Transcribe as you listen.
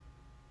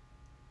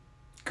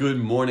Good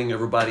morning,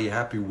 everybody.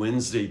 Happy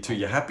Wednesday to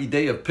you. Happy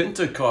day of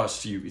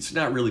Pentecost to you. It's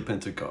not really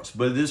Pentecost,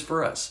 but it is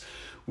for us.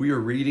 We are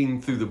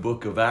reading through the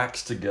book of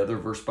Acts together,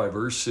 verse by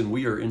verse, and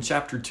we are in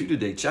chapter 2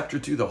 today. Chapter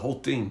 2, the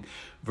whole thing.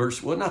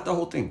 Not the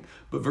whole thing,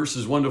 but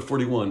verses 1 to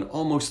 41,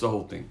 almost the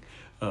whole thing.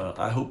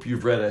 I hope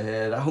you've read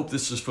ahead. I hope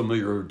this is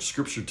familiar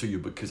scripture to you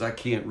because I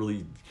can't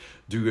really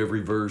do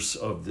every verse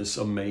of this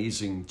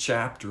amazing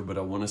chapter, but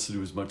I want us to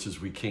do as much as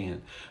we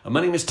can.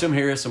 My name is Tim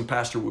Harris. I'm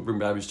pastor at Woodburn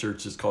Baptist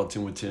Church. It's called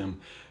 10 with Tim.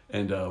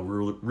 And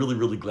we're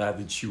really glad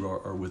that you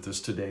are with us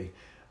today.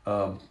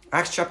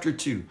 Acts chapter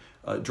 2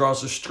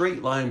 draws a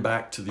straight line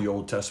back to the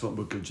Old Testament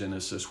book of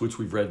Genesis, which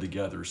we've read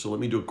together. So let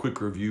me do a quick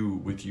review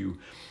with you.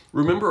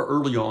 Remember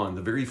early on,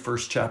 the very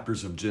first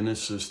chapters of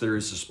Genesis, there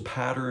is this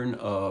pattern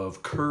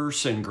of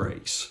curse and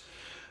grace.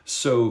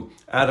 So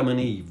Adam and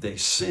Eve, they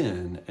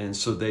sin, and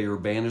so they are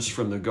banished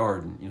from the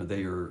garden.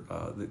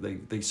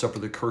 They suffer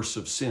the curse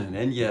of sin,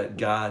 and yet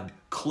God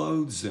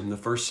clothes them, the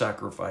first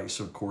sacrifice,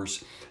 of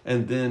course,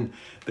 and then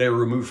they are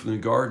removed from the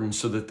garden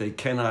so that they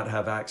cannot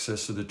have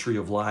access to the tree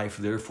of life,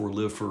 therefore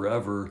live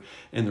forever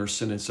in their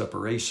sin and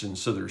separation.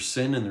 So there's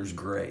sin and there's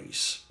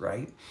grace,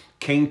 right?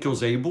 Cain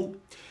kills Abel,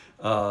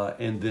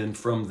 and then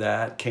from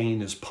that,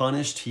 Cain is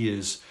punished. He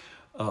is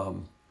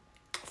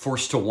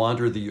forced to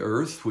wander the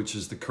earth, which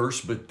is the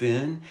curse, but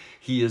then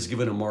he is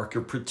given a mark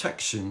of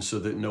protection so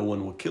that no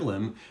one will kill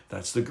him.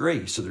 That's the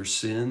grace. So there's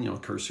sin,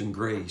 curse and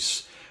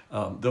grace.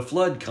 The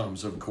flood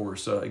comes, of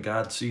course.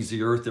 God sees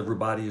the earth,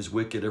 everybody is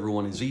wicked,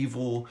 everyone is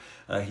evil.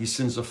 He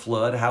sends a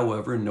flood.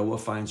 However, Noah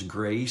finds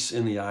grace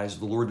in the eyes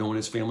of the Lord. Noah and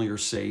his family are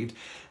saved.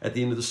 At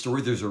the end of the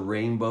story, there's a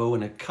rainbow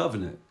and a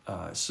covenant.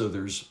 So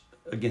there's,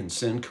 again,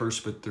 sin,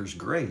 curse, but there's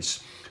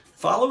grace.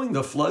 Following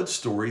the flood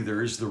story,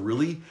 there is the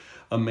really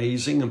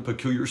amazing and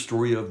peculiar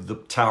story of the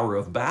Tower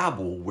of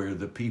Babel, where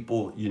the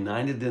people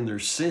united in their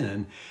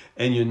sin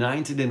and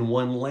united in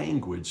one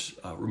language.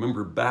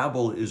 Remember,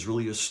 Babel is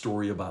really a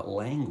story about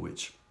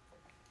language.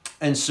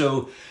 And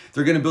so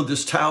they're going to build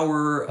this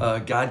tower.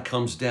 God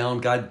comes down.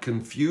 God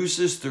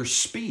confuses their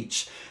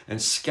speech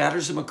and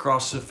scatters them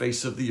across the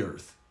face of the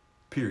earth,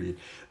 period.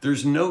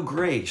 There's no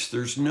grace.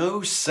 There's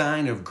no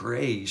sign of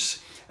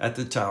grace at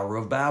the Tower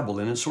of Babel.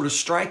 And it's sort of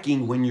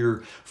striking when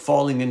you're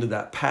falling into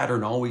that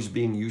pattern, always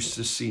being used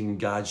to seeing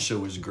God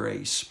show his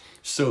grace.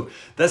 So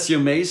that's the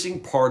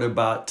amazing part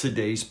about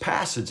today's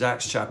passage,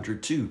 Acts chapter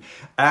 2.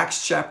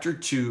 Acts chapter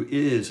 2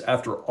 is,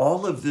 after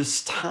all of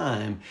this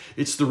time,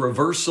 it's the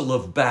reversal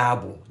of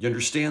Babel. You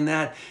understand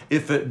that?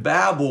 If at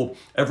Babel,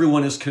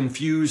 everyone is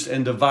confused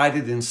and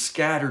divided and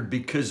scattered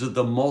because of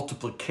the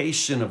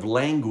multiplication of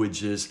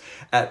languages,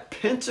 at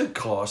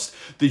Pentecost,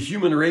 the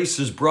human race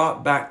is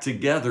brought back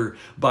together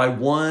by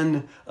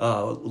one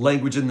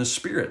language in the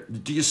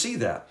Spirit. Do you see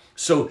that?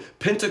 So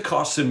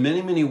Pentecost in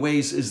many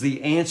ways is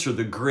the answer,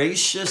 the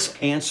gracious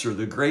answer,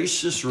 the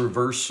gracious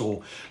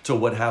reversal to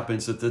what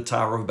happens at the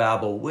Tower of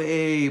Babel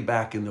way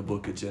back in the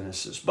book of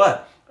Genesis.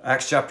 But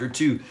Acts chapter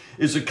 2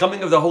 is the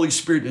coming of the Holy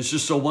Spirit. It's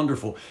just so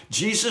wonderful.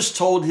 Jesus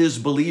told his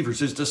believers,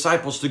 his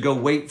disciples, to go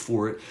wait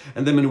for it.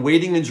 And they've been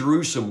waiting in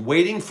Jerusalem.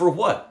 Waiting for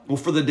what? Well,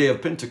 for the day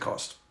of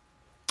Pentecost.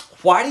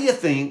 Why do you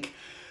think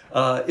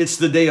it's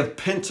the day of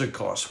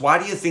Pentecost?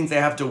 Why do you think they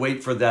have to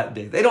wait for that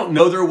day? They don't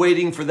know they're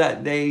waiting for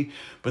that day,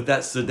 but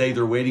that's the day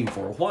they're waiting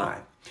for.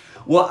 Why?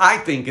 Well, I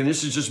think, and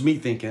this is just me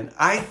thinking,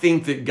 I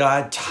think that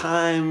God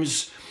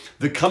times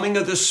the coming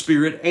of the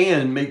Spirit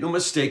and, make no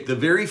mistake, the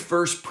very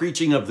first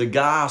preaching of the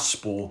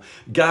gospel,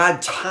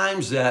 God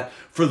times that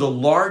for the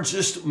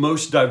largest,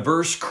 most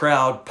diverse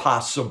crowd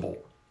possible.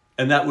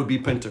 And that would be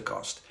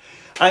Pentecost.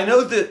 I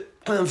know that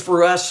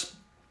for us,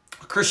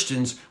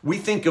 Christians, we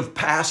think of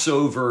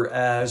Passover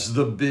as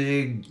the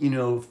big,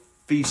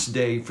 feast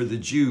day for the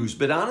Jews.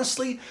 But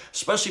honestly,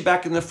 especially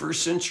back in the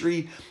first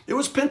century, it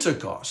was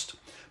Pentecost.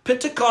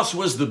 Pentecost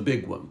was the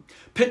big one.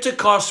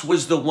 Pentecost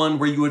was the one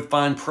where you would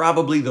find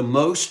probably the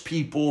most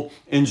people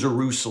in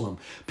Jerusalem.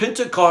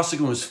 Pentecost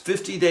was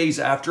 50 days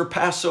after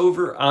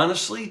Passover.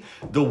 Honestly,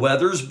 the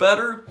weather's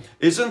better.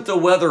 Isn't the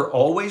weather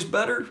always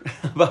better?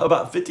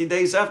 About 50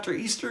 days after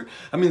Easter?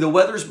 The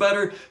weather's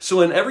better.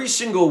 So in every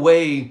single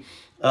way,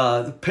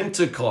 the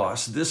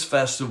Pentecost, this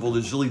festival,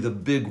 is really the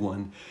big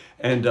one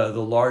and the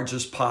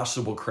largest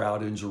possible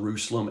crowd in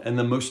Jerusalem and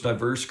the most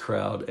diverse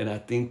crowd. And I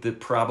think that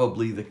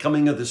probably the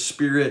coming of the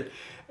Spirit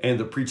and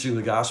the preaching of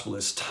the gospel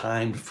is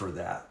timed for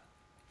that.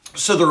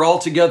 So they're all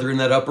together in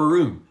that upper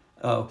room.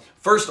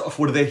 First off,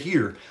 what do they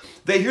hear?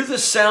 They hear the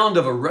sound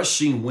of a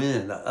rushing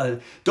wind.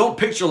 Don't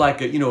picture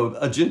like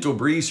a gentle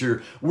breeze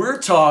here. We're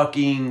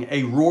talking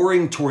a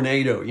roaring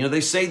tornado.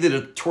 They say that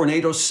a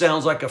tornado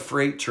sounds like a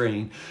freight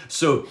train.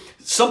 So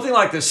something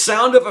like the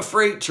sound of a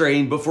freight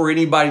train before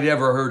anybody had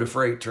ever heard a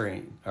freight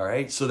train. All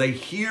right. So they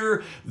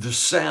hear the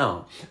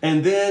sound,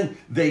 and then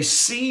they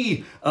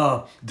see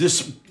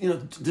this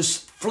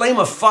flame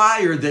of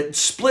fire that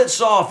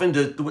splits off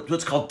into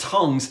what's called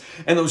tongues.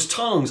 And those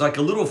tongues, like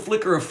a little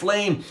flicker of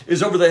flame,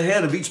 is over the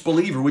head of each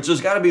believer, which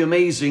has got to be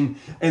amazing.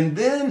 And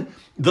then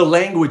the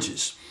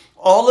languages.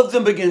 all of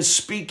them began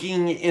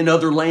speaking in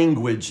other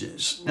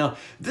languages. Now,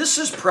 this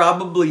is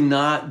probably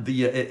not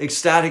the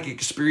ecstatic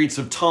experience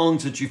of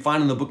tongues that you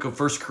find in the book of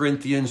 1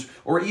 Corinthians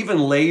or even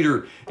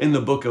later in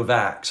the book of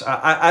Acts.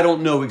 I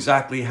don't know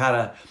exactly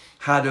how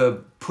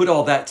to put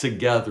all that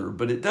together,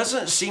 but it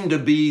doesn't seem to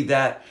be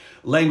that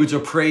language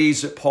of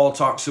praise that Paul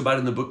talks about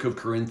in the book of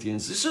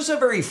Corinthians. This is a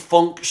very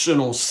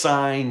functional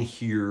sign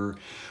here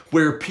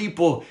where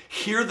people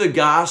hear the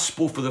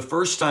gospel for the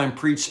first time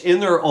preached in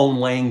their own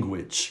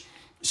language.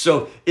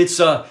 So it's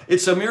a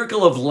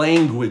miracle of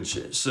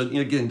languages. So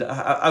again,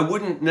 I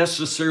wouldn't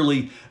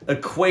necessarily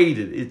equate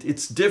it.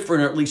 It's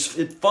different, or at least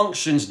it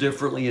functions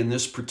differently in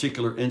this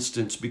particular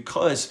instance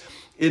because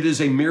it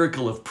is a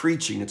miracle of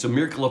preaching. It's a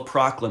miracle of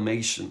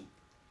proclamation.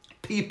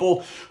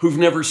 People who've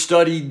never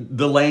studied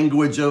the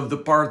language of the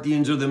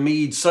Parthians or the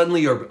Medes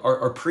suddenly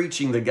are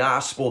preaching the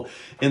gospel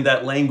in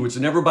that language,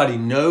 and everybody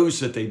knows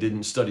that they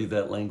didn't study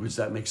that language.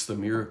 That makes the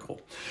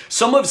miracle.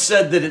 Some have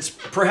said that it's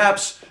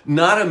perhaps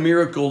not a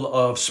miracle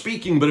of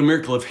speaking, but a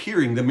miracle of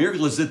hearing. The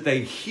miracle is that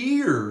they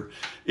hear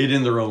it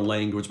in their own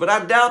language. But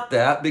I doubt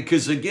that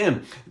because,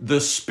 again, the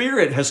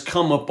Spirit has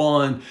come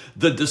upon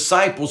the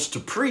disciples to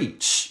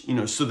preach.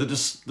 So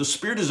the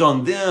Spirit is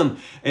on them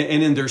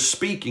and in their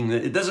speaking.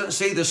 It doesn't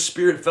say the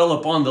Spirit fell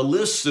upon the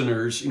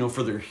listeners,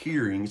 for their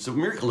hearing. It's a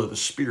miracle of the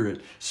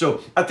Spirit.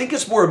 So I think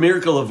it's more a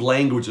miracle of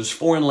languages,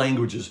 foreign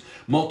languages,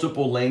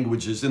 multiple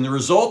languages. And the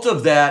result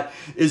of that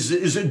is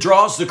it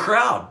draws the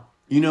crowd.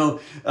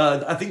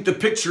 I think the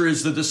picture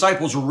is the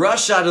disciples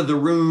rush out of the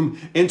room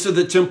into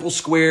the temple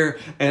square,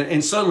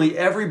 and suddenly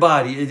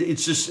everybody,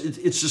 it's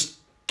just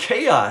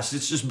chaos.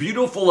 It's just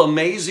beautiful,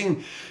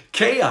 amazing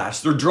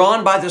chaos. They're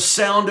drawn by the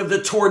sound of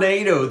the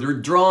tornado. They're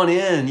drawn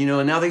in,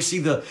 and now they see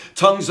the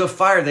tongues of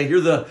fire. They hear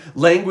the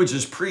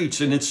languages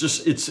preached, and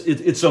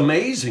it's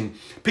amazing.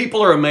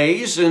 People are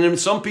amazed, and then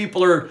some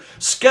people are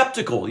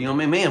skeptical.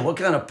 Man, what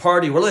kind of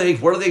party? What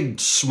are they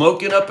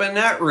smoking up in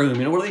that room?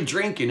 What are they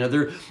drinking?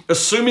 They're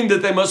assuming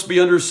that they must be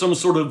under some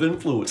sort of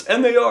influence,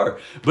 and they are,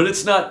 but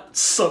it's not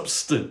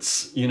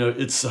substance.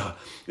 It's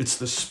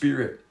the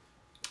Spirit.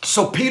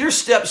 So Peter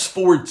steps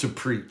forward to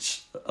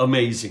preach.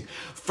 Amazing.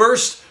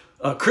 First,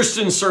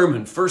 Christian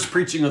sermon, first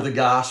preaching of the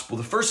gospel.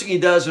 The first thing he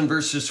does in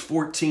verses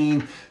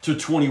 14 to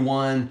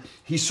 21,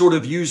 he sort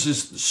of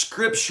uses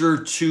scripture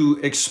to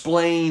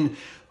explain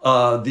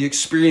the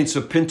experience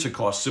of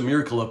Pentecost, the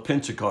miracle of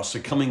Pentecost, the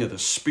coming of the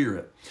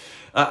Spirit.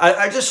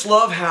 I just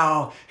love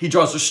how he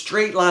draws a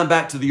straight line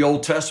back to the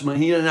Old Testament.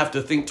 He didn't have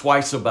to think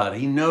twice about it.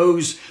 He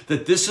knows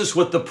that this is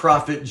what the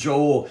prophet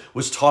Joel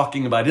was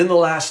talking about. In the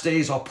last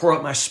days, I'll pour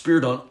out my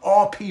Spirit on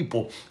all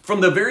people.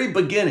 From the very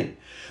beginning,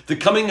 the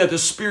coming of the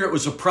Spirit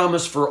was a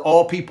promise for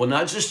all people,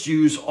 not just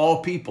Jews,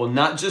 all people,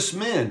 not just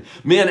men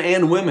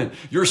and women.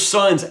 Your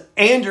sons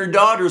and your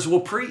daughters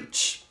will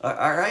preach. All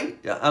right?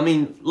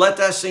 Let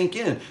that sink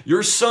in.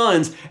 Your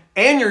sons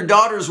and your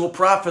daughters will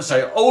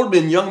prophesy, old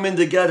men, young men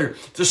together.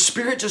 The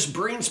Spirit just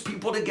brings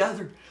people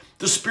together.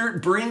 The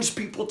Spirit brings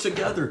people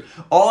together.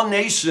 All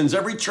nations,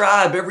 every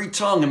tribe, every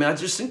tongue. I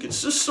just think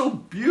it's just so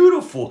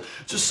beautiful,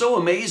 just so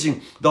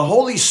amazing. The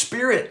Holy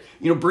Spirit,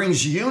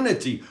 brings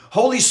unity.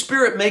 Holy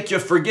Spirit make you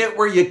forget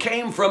where you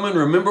came from and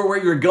remember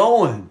where you're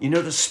going.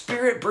 The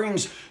Spirit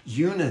brings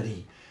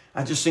unity.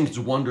 I just think it's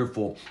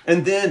wonderful.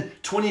 And then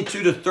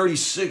 22 to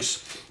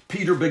 36,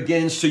 Peter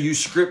begins to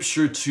use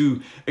scripture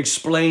to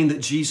explain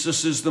that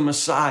Jesus is the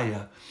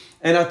Messiah.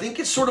 And I think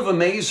it's sort of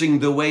amazing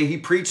the way he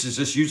preaches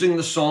this, using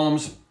the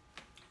Psalms,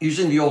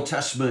 using the Old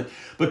Testament,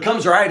 but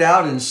comes right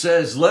out and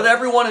says, let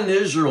everyone in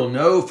Israel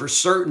know for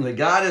certain that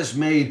God has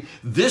made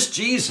this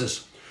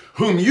Jesus,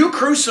 whom you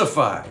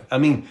crucified.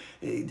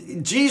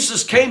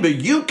 Jesus came, but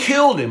you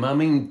killed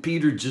him.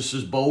 Peter, just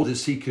as bold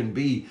as he can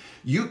be,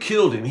 you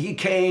killed him. He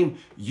came,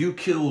 you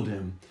killed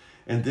him.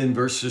 And then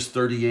verses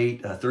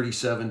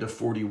 37 to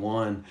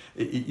 41,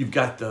 you've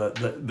got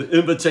the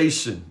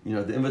invitation,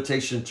 the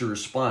invitation to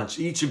response.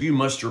 Each of you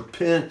must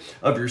repent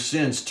of your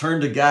sins,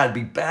 turn to God,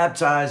 be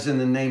baptized in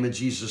the name of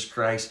Jesus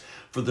Christ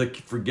for the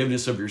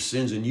forgiveness of your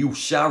sins, and you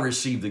shall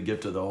receive the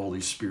gift of the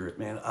Holy Spirit.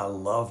 Man, I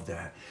love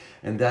that.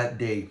 And that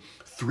day,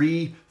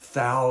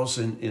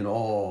 3,000 in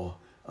all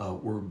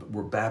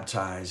were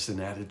baptized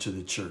and added to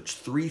the church.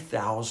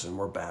 3,000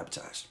 were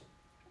baptized.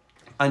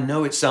 I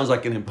know it sounds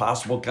like an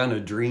impossible kind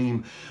of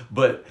dream,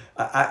 but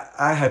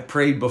I have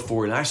prayed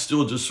before, and I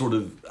still just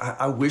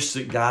I wish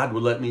that God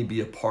would let me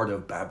be a part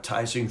of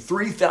baptizing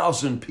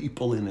 3,000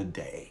 people in a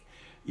day.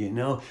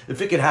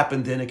 If it could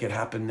happen then, it could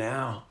happen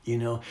now.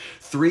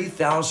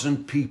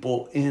 3,000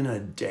 people in a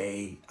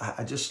day.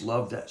 I just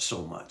love that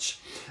so much.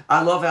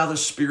 I love how the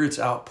Spirit's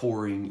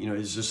outpouring,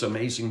 is this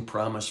amazing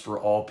promise for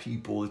all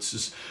people. It's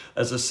just,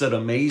 as I said,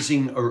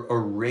 amazing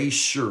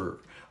erasure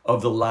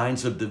of the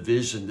lines of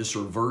division, this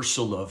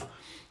reversal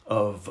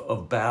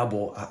of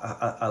Babel.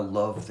 I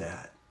love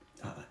that.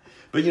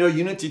 But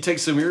unity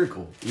takes a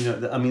miracle.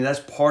 That's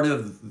part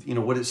of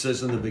what it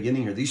says in the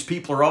beginning here. These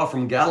people are all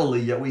from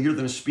Galilee, yet we hear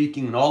them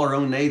speaking in all our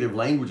own native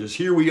languages.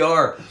 Here we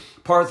are,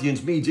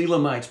 Parthians, Medes,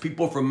 Elamites,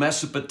 people from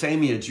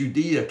Mesopotamia,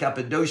 Judea,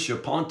 Cappadocia,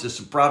 Pontus,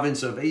 the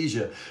province of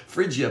Asia,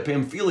 Phrygia,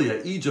 Pamphylia,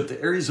 Egypt, the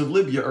areas of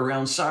Libya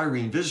around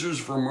Cyrene, visitors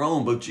from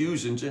Rome, both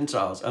Jews and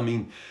Gentiles. I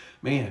mean,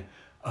 man,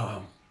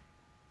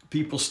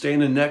 people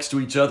standing next to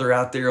each other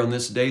out there on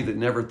this day that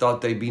never thought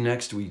they'd be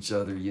next to each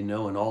other, you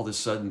know, and all of a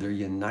sudden they're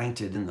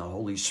united in the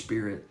Holy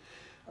Spirit.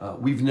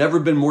 We've never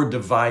been more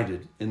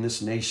divided in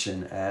this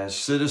nation as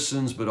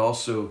citizens, but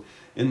also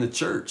in the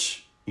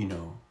church, you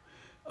know.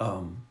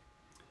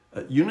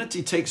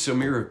 Unity takes a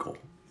miracle.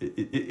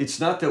 It's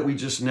not that we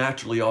just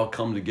naturally all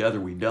come together.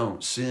 We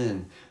don't.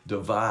 Sin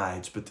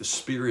divides, but the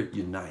Spirit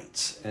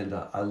unites. And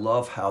I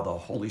love how the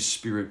Holy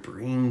Spirit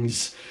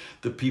brings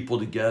the people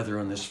together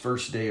on this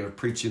first day of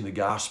preaching the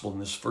gospel, and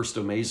this first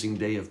amazing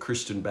day of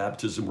Christian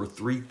baptism, where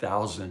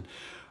 3,000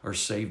 are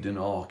saved in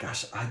all.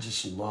 Gosh, I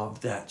just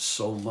love that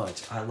so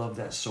much. I love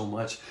that so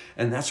much.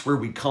 And that's where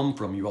we come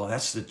from, you all.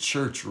 That's the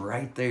church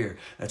right there.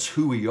 That's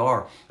who we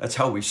are. That's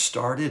how we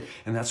started,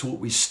 and that's what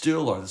we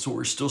still are. That's what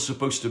we're still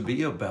supposed to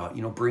be about,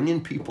 you know,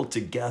 bringing people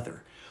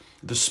together.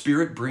 The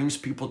Spirit brings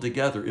people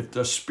together. If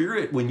the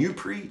Spirit, when you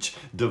preach,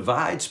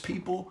 divides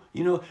people,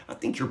 you know, I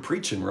think you're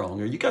preaching wrong,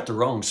 or you got the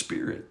wrong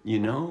spirit, you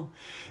know.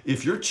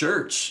 If your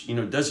church, you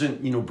know,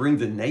 doesn't, you know, bring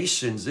the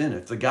nations in,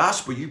 if the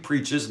gospel you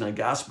preach isn't a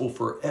gospel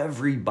for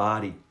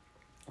everybody,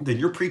 then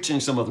you're preaching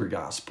some other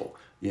gospel.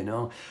 You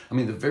know, I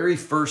mean, the very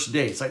first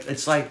day,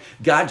 it's like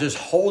God just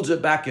holds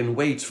it back and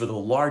waits for the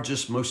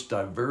largest, most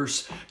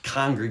diverse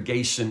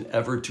congregation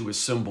ever to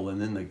assemble.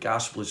 And then the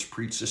gospel is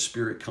preached, the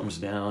Spirit comes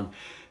down,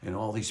 and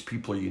all these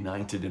people are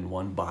united in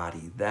one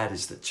body. That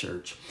is the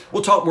church.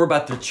 We'll talk more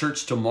about the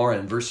church tomorrow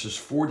in verses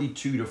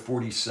 42 to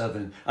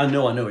 47. I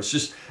know. It's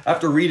just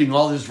after reading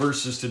all these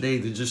verses today,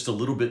 there's just a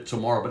little bit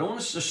tomorrow. But I want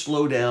us to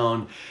slow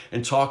down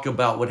and talk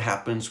about what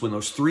happens when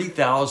those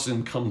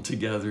 3,000 come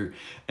together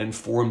and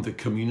form the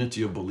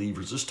community of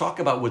believers. Let's talk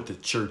about what the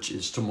church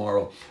is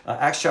tomorrow.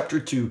 Acts chapter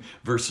 2,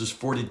 verses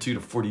 42 to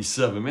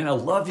 47. Man, I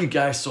love you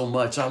guys so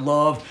much. I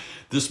love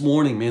this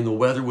morning, man, the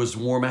weather was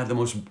warm. I had the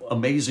most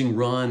amazing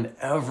run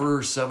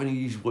ever,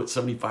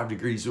 75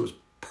 degrees. It was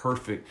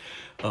perfect.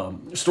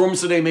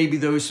 Storms today, maybe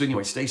those. So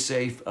anyway, stay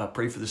safe.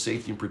 Pray for the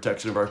safety and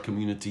protection of our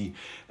community.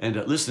 And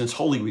listen, it's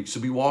Holy Week, so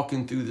be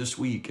walking through this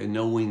week and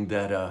knowing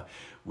that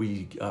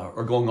we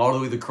are going all the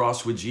way to the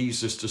cross with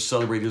Jesus to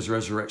celebrate his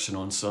resurrection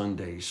on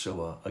Sunday.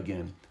 So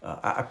again,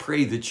 I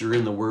pray that you're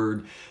in the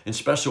Word in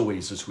special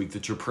ways this week,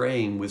 that you're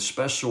praying with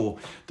special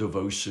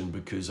devotion,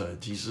 because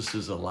Jesus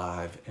is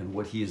alive, and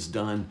what he has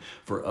done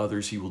for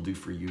others, he will do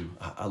for you.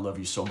 I love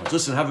you so much.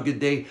 Listen, have a good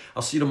day.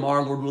 I'll see you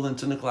tomorrow, Lord willing,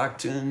 10 o'clock,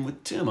 10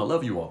 with Tim. I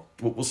love you all.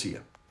 We'll see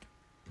you.